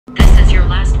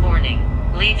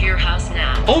Leave your house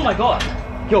now. Oh my god!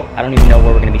 Yo, I don't even know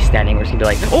where we're gonna be standing. We're just gonna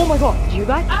be like, oh my god! Did you hear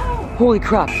that? Ow. Holy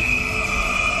crap! Oh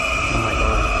my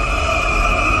god.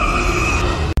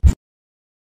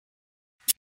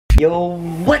 Yo,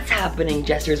 what's happening,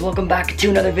 jesters? Welcome back to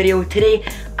another video. Today,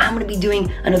 I'm gonna be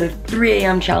doing another 3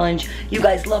 a.m. challenge. You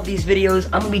guys love these videos.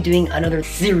 I'm gonna be doing another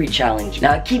Siri challenge.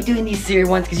 Now, I keep doing these Siri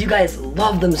ones because you guys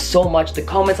love them so much. The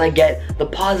comments I get, the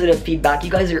positive feedback, you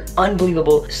guys are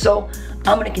unbelievable. So,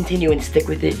 I'm gonna continue and stick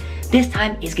with it. This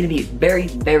time is gonna be very,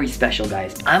 very special,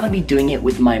 guys. I'm gonna be doing it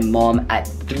with my mom at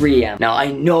 3 a.m. Now,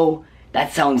 I know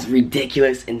that sounds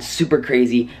ridiculous and super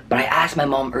crazy, but I asked my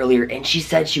mom earlier and she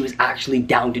said she was actually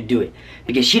down to do it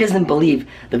because she doesn't believe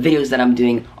the videos that I'm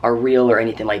doing are real or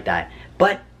anything like that.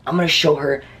 But I'm gonna show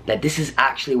her that this is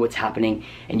actually what's happening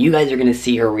and you guys are gonna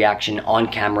see her reaction on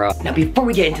camera. Now, before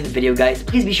we get into the video, guys,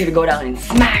 please be sure to go down and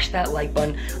smash that like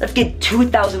button. Let's get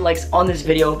 2,000 likes on this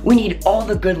video. We need all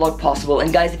the good luck possible,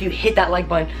 and guys, if you hit that like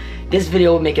button, this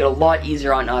video will make it a lot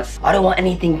easier on us. I don't want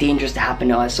anything dangerous to happen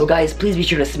to us, so guys, please be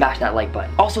sure to smash that like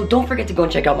button. Also, don't forget to go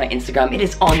and check out my Instagram. It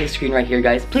is on the screen right here,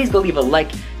 guys. Please go leave a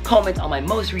like, comment on my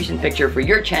most recent picture for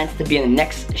your chance to be in the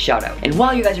next shout out. And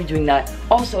while you guys are doing that,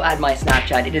 also add my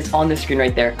Snapchat. It is on the screen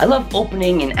right there. I love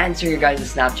opening and answering your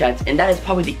guys' Snapchats, and that is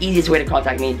probably the easiest way to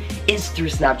contact me is through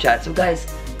Snapchat. So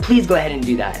guys, please go ahead and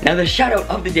do that. Now, the shout out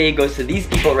of the day goes to these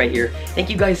people right here. Thank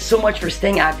you guys so much for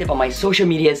staying active on my social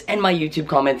medias and my YouTube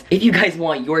comments. If you guys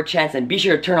want your chance, then be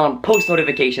sure to turn on post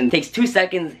notifications. It takes 2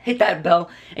 seconds, hit that bell,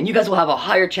 and you guys will have a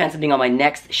higher chance of being on my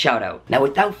next shout out. Now,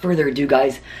 without further ado,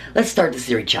 guys, let's start the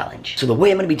Siri challenge. So the way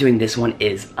I'm gonna be doing this one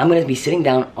is I'm gonna be sitting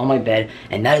down on my bed,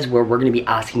 and that is where we're gonna be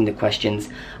asking the questions.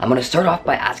 I'm gonna start off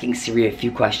by asking Siri a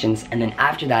few questions, and then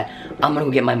after that, I'm gonna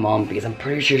go get my mom because I'm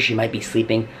pretty sure she might be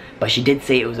sleeping, but she did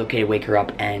say it was okay to wake her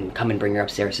up and come and bring her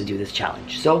upstairs to do this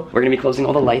challenge. So we're gonna be closing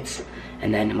all the lights,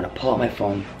 and then I'm gonna pull out my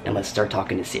phone and let's start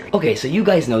talking to Siri. Okay, so you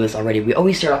guys know this already. We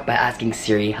always start off by asking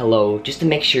Siri hello, just to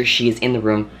make sure she is in the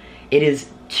room. It is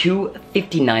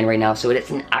 2:59 right now, so it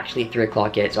isn't actually 3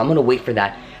 o'clock yet, so I'm gonna wait for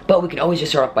that. But we can always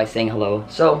just start off by saying hello.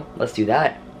 So let's do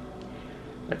that.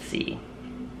 Let's see.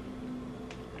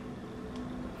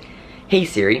 Hey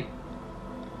Siri.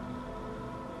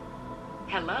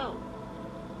 Hello.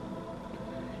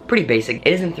 Pretty basic.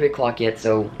 It isn't 3 o'clock yet,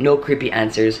 so no creepy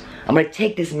answers. I'm gonna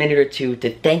take this minute or two to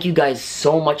thank you guys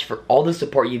so much for all the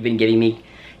support you've been giving me.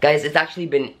 Guys, it's actually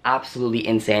been absolutely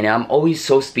insane. I'm always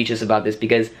so speechless about this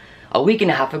because a week and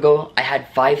a half ago, I had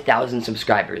 5,000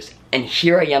 subscribers. And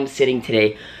here I am sitting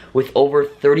today with over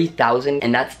 30,000,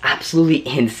 and that's absolutely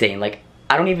insane. Like,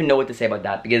 I don't even know what to say about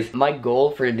that because my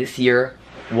goal for this year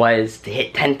was to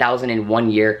hit 10,000 in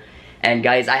 1 year. And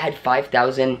guys, I had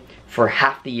 5,000 for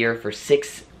half the year for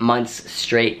 6 months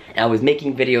straight, and I was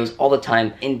making videos all the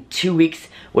time. In 2 weeks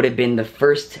would have been the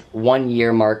first 1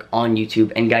 year mark on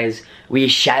YouTube, and guys, we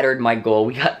shattered my goal.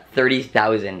 We got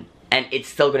 30,000, and it's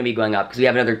still gonna be going up because we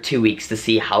have another 2 weeks to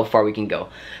see how far we can go.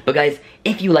 But guys,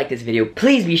 if you like this video,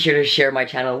 please be sure to share my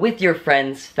channel with your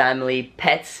friends, family,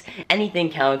 pets, anything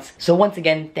counts. So once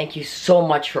again, thank you so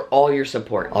much for all your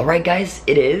support. Alright guys,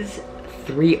 it is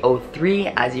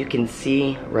 3:03, as you can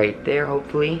see right there,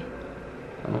 hopefully.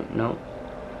 Oh, no.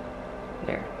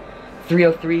 There.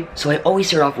 3:03. So I always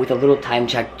start off with a little time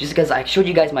check just because I showed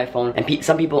you guys my phone, and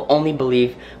some people only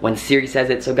believe when Siri says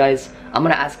it. So guys, I'm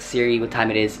gonna ask Siri what time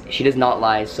it is. She does not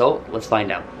lie, so let's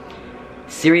find out.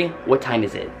 Siri, what time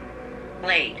is it?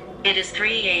 Late. It is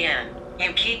 3 a.m.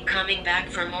 You keep coming back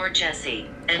for more, Jesse.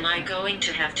 Am I going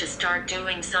to have to start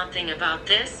doing something about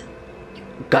this?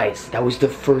 Guys, that was the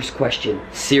first question.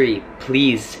 Siri,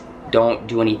 please don't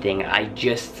do anything. I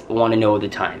just want to know the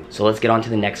time. So let's get on to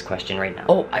the next question right now.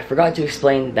 Oh, I forgot to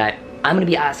explain that I'm going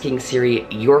to be asking Siri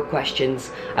your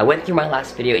questions. I went through my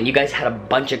last video and you guys had a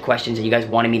bunch of questions and you guys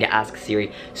wanted me to ask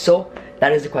Siri. So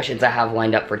that is the questions I have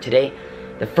lined up for today.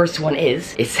 The first one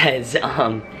is, it says,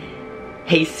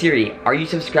 hey Siri, are you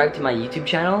subscribed to my YouTube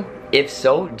channel? If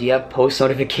so, do you have post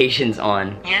notifications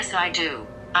on? Yes, I do.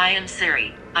 I am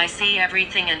Siri. I see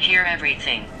everything and hear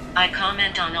everything. I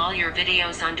comment on all your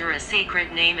videos under a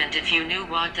secret name, and if you knew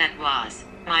what that was,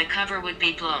 my cover would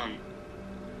be blown.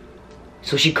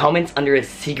 So she comments under a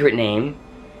secret name,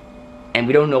 and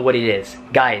we don't know what it is.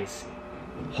 Guys,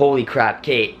 holy crap.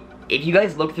 Okay, if you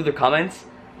guys look through the comments,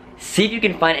 see if you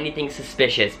can find anything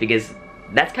suspicious, because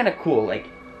that's kind of cool. Like,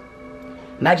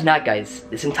 imagine that, guys.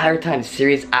 This entire time,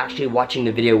 Siri is actually watching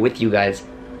the video with you guys,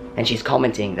 and she's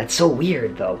commenting. That's so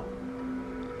weird, though.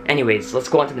 Anyways, let's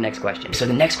go on to the next question. So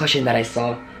the next question that I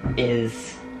saw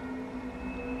is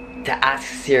to ask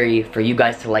Siri for you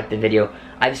guys to like the video.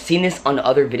 I've seen this on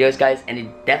other videos, guys, and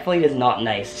it definitely is not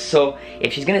nice. So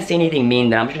if she's gonna say anything mean,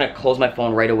 then I'm just gonna close my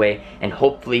phone right away, and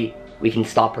hopefully we can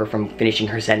stop her from finishing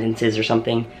her sentences or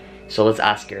something. So let's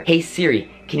ask her. Hey Siri,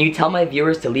 can you tell my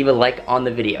viewers to leave a like on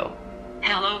the video?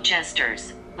 Hello,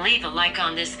 jesters. Leave a like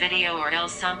on this video or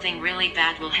else something really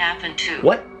bad will happen too.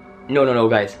 What? No,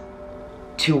 guys.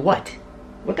 To what?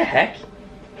 What the heck?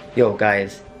 Yo,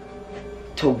 guys.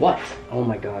 To what? Oh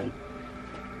my god.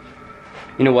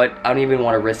 You know what? I don't even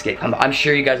want to risk it. I'm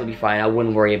sure you guys will be fine. I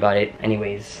wouldn't worry about it.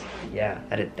 Anyways, yeah,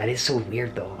 that is so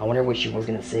weird though. I wonder what she was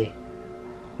gonna say.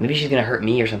 Maybe she's gonna hurt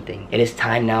me or something. It is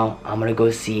time now. I'm gonna go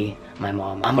see my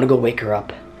mom. I'm gonna go wake her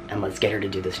up and let's get her to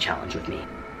do this challenge with me.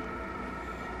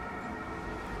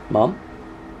 Mom?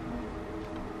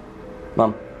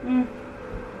 Mom?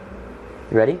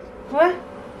 You ready? What?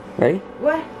 Ready?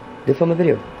 What? Go film a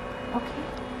video. Okay.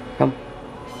 Come.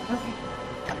 Okay.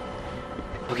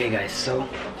 Okay guys, so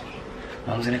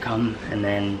mom's gonna come and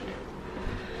then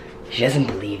she doesn't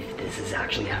believe this is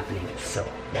actually happening, so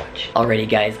watch. Alrighty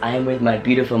guys, I am with my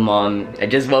beautiful mom. I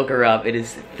just woke her up. It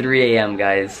is 3 a.m.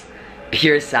 guys.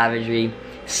 Pure savagery.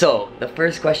 So, the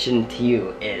first question to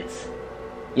you is,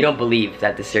 you don't believe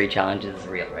that the Siri challenge is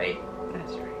real, right?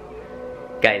 That's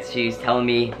right. Guys, she's telling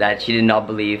me that she did not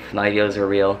believe my videos were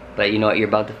real, but you know what, you're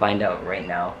about to find out right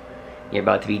now. You're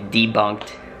about to be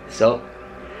debunked. So,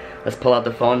 let's pull out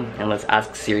the phone and let's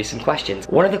ask Siri some questions.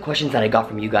 One of the questions that I got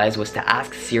from you guys was to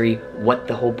ask Siri what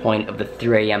the whole point of the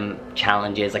 3 a.m.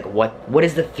 challenge is. Like what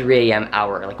is the 3 a.m.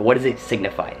 hour? Like what does it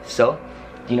signify? So,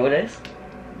 do you know what it is?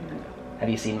 Have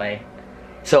you seen my...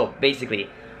 So, basically,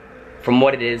 from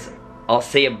what it is, I'll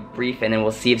say a brief and then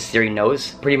we'll see if Siri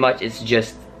knows. Pretty much it's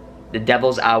just the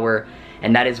devil's hour,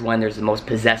 and that is when there's the most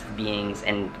possessed beings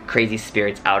and crazy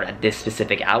spirits out at this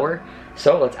specific hour.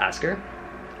 So, let's ask her.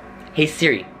 Hey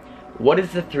Siri, what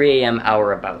is the 3 a.m.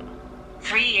 hour about?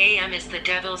 3 a.m. is the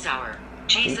devil's hour.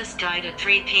 Jesus died at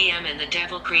 3 p.m. and the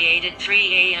devil created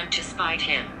 3 a.m. to spite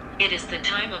him. It is the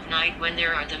time of night when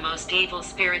there are the most evil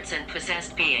spirits and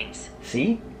possessed beings.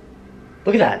 See?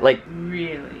 Look at that, like...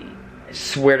 Really? I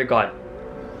swear to God.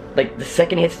 Like, the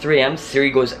second it hits 3 a.m., Siri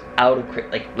goes out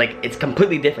of... Like, it's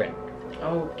completely different.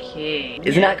 Okay.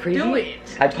 Isn't that crazy? Do it.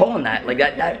 I told him that. Like,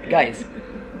 that guys,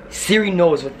 Siri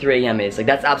knows what 3 a.m. is. Like,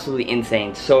 that's absolutely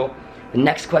insane. So, the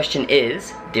next question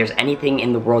is, there's anything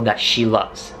in the world that she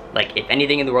loves? Like, if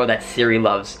anything in the world that Siri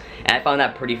loves. And I found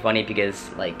that pretty funny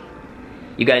because, like,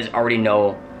 you guys already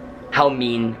know how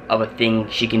mean of a thing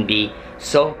she can be.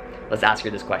 So, let's ask her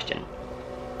this question.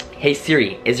 Hey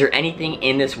Siri, is there anything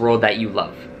in this world that you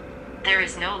love? There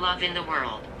is no love in the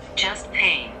world. Just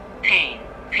pain, pain,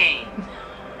 pain.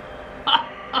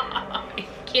 Are you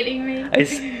kidding me?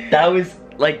 That was,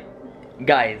 like,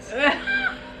 guys,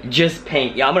 just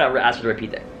pain. Yeah, I'm gonna ask her to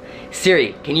repeat that.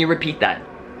 Siri, can you repeat that?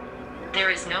 There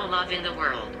is no love in the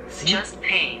world. See? Just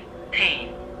pain,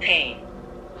 pain, pain.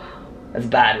 That's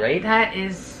bad, right? That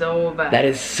is so bad. That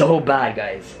is so bad,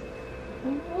 guys.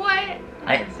 What?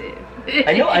 That's it.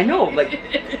 I know, like,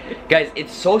 guys,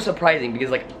 it's so surprising because,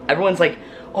 like, everyone's like,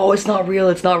 oh, it's not real,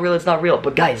 it's not real, it's not real.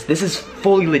 But guys, this is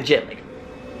fully legit. Like,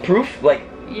 proof, like,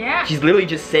 yeah. she's literally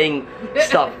just saying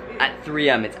stuff at 3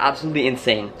 a.m. It's absolutely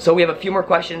insane. So we have a few more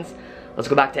questions. Let's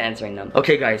go back to answering them.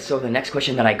 Okay, guys, so the next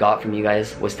question that I got from you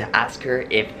guys was to ask her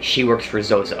if she works for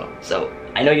Zozo. So,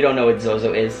 I know you don't know what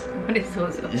Zozo is. What is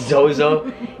Zozo?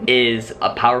 Zozo is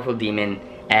a powerful demon,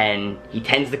 and he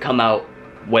tends to come out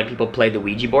when people play the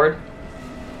Ouija board.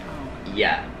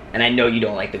 Yeah, and I know you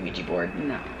don't like the Ouija board.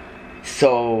 No.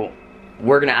 So,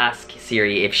 we're gonna ask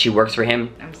Siri if she works for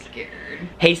him. I'm scared.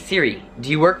 Hey Siri, do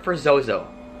you work for Zozo?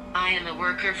 I am a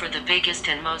worker for the biggest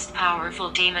and most powerful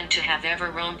demon to have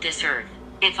ever roamed this earth.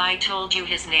 If I told you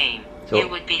his name, you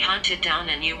would be hunted down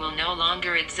and you will no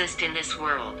longer exist in this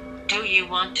world. Do you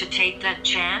want to take that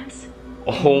chance?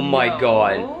 Oh my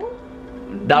god.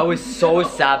 That was so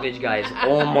savage, guys.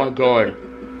 Oh my god.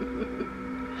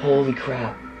 Holy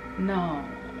crap. No.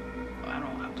 I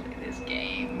don't want to play this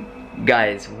game.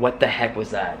 Guys, what the heck was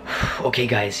that? Okay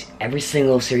guys, every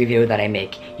single Siri video that I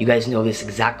make, you guys know this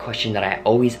exact question that I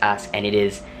always ask, and it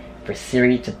is for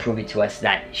Siri to prove it to us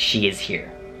that she is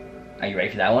here. Are you ready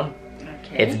for that one?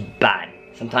 Okay. It's bad.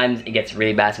 Sometimes it gets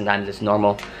really bad, sometimes it's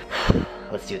normal.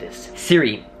 Let's do this.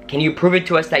 Siri, can you prove it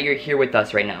to us that you're here with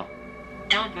us right now?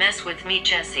 Don't mess with me,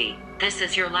 Jesse. This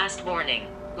is your last warning.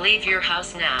 Leave your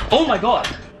house now. Oh my god!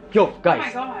 Yo,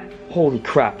 guys. Oh my god. Holy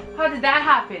crap. How did that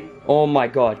happen? Oh my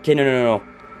god. Okay, no.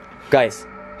 Guys,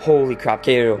 holy crap.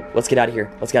 Okay, no. Let's get out of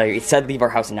here. Let's get out of here. It said leave our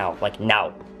house now. Like,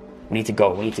 now. We need to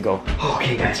go.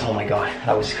 Okay, guys. Oh my god.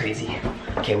 That was crazy.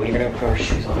 Okay, we're gonna put our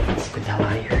shoes on. Let's get the hell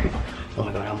out of here. Oh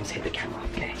my god, I almost hit the camera.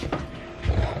 Okay.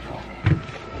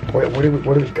 Where do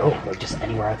we go? Like just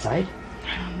anywhere outside?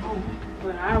 I don't know,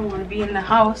 but I don't want to be in the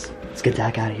house. Let's get the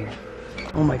heck out of here.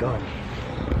 Oh my god.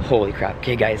 Holy crap.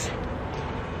 Okay, guys.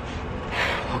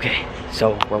 Okay,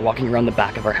 so we're walking around the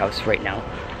back of our house right now.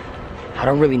 I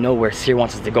don't really know where Siri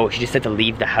wants us to go. She just said to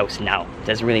leave the house now. It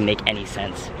doesn't really make any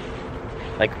sense.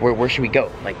 Like, where should we go?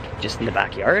 Like, just in the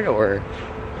backyard, or?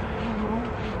 I don't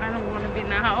know. I don't want to be in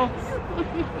the house.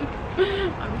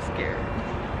 I'm scared.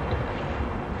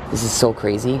 This is so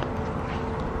crazy.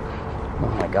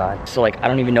 Oh my god. So like, I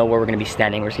don't even know where we're gonna be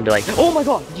standing. We're just gonna be like, oh my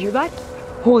god, did you hear that?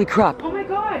 Holy crap. Oh my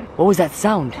god. What was that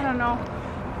sound? I don't know.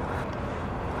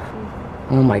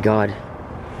 Oh my god.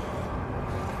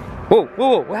 Whoa, whoa,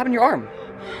 whoa, what happened to your arm?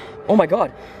 Oh my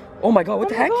god. Oh my god, what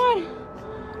the heck? God.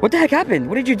 What the heck happened?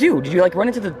 What did you do? Did you like run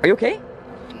into the, are you okay?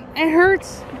 It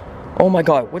hurts. Oh my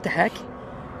god, what the heck?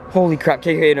 Holy crap,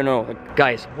 okay, no.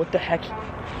 Guys, what the heck?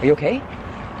 Are you okay?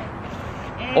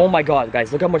 Oh my god,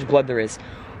 guys, look how much blood there is.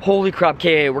 Holy crap,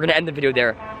 okay, we're gonna end the video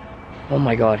there. Oh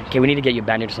my god, okay, we need to get you a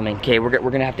bandage or something. Okay, we're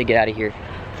gonna have to get out of here.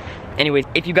 Anyways,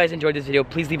 if you guys enjoyed this video,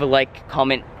 please leave a like,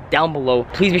 comment down below.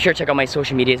 Please be sure to check out my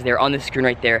social medias. They're on the screen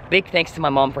right there. Big thanks to my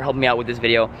mom for helping me out with this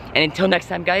video. And until next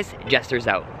time, guys, Jester's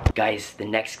out. Guys, the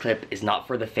next clip is not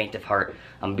for the faint of heart.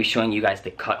 I'm gonna be showing you guys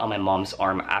the cut on my mom's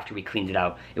arm after we cleaned it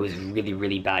out. It was really,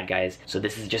 really bad, guys. So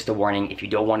this is just a warning. If you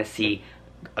don't want to see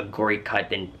a gory cut,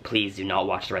 then please do not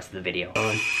watch the rest of the video.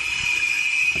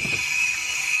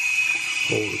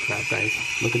 Holy crap, guys.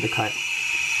 Look at the cut.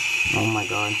 Oh my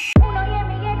god.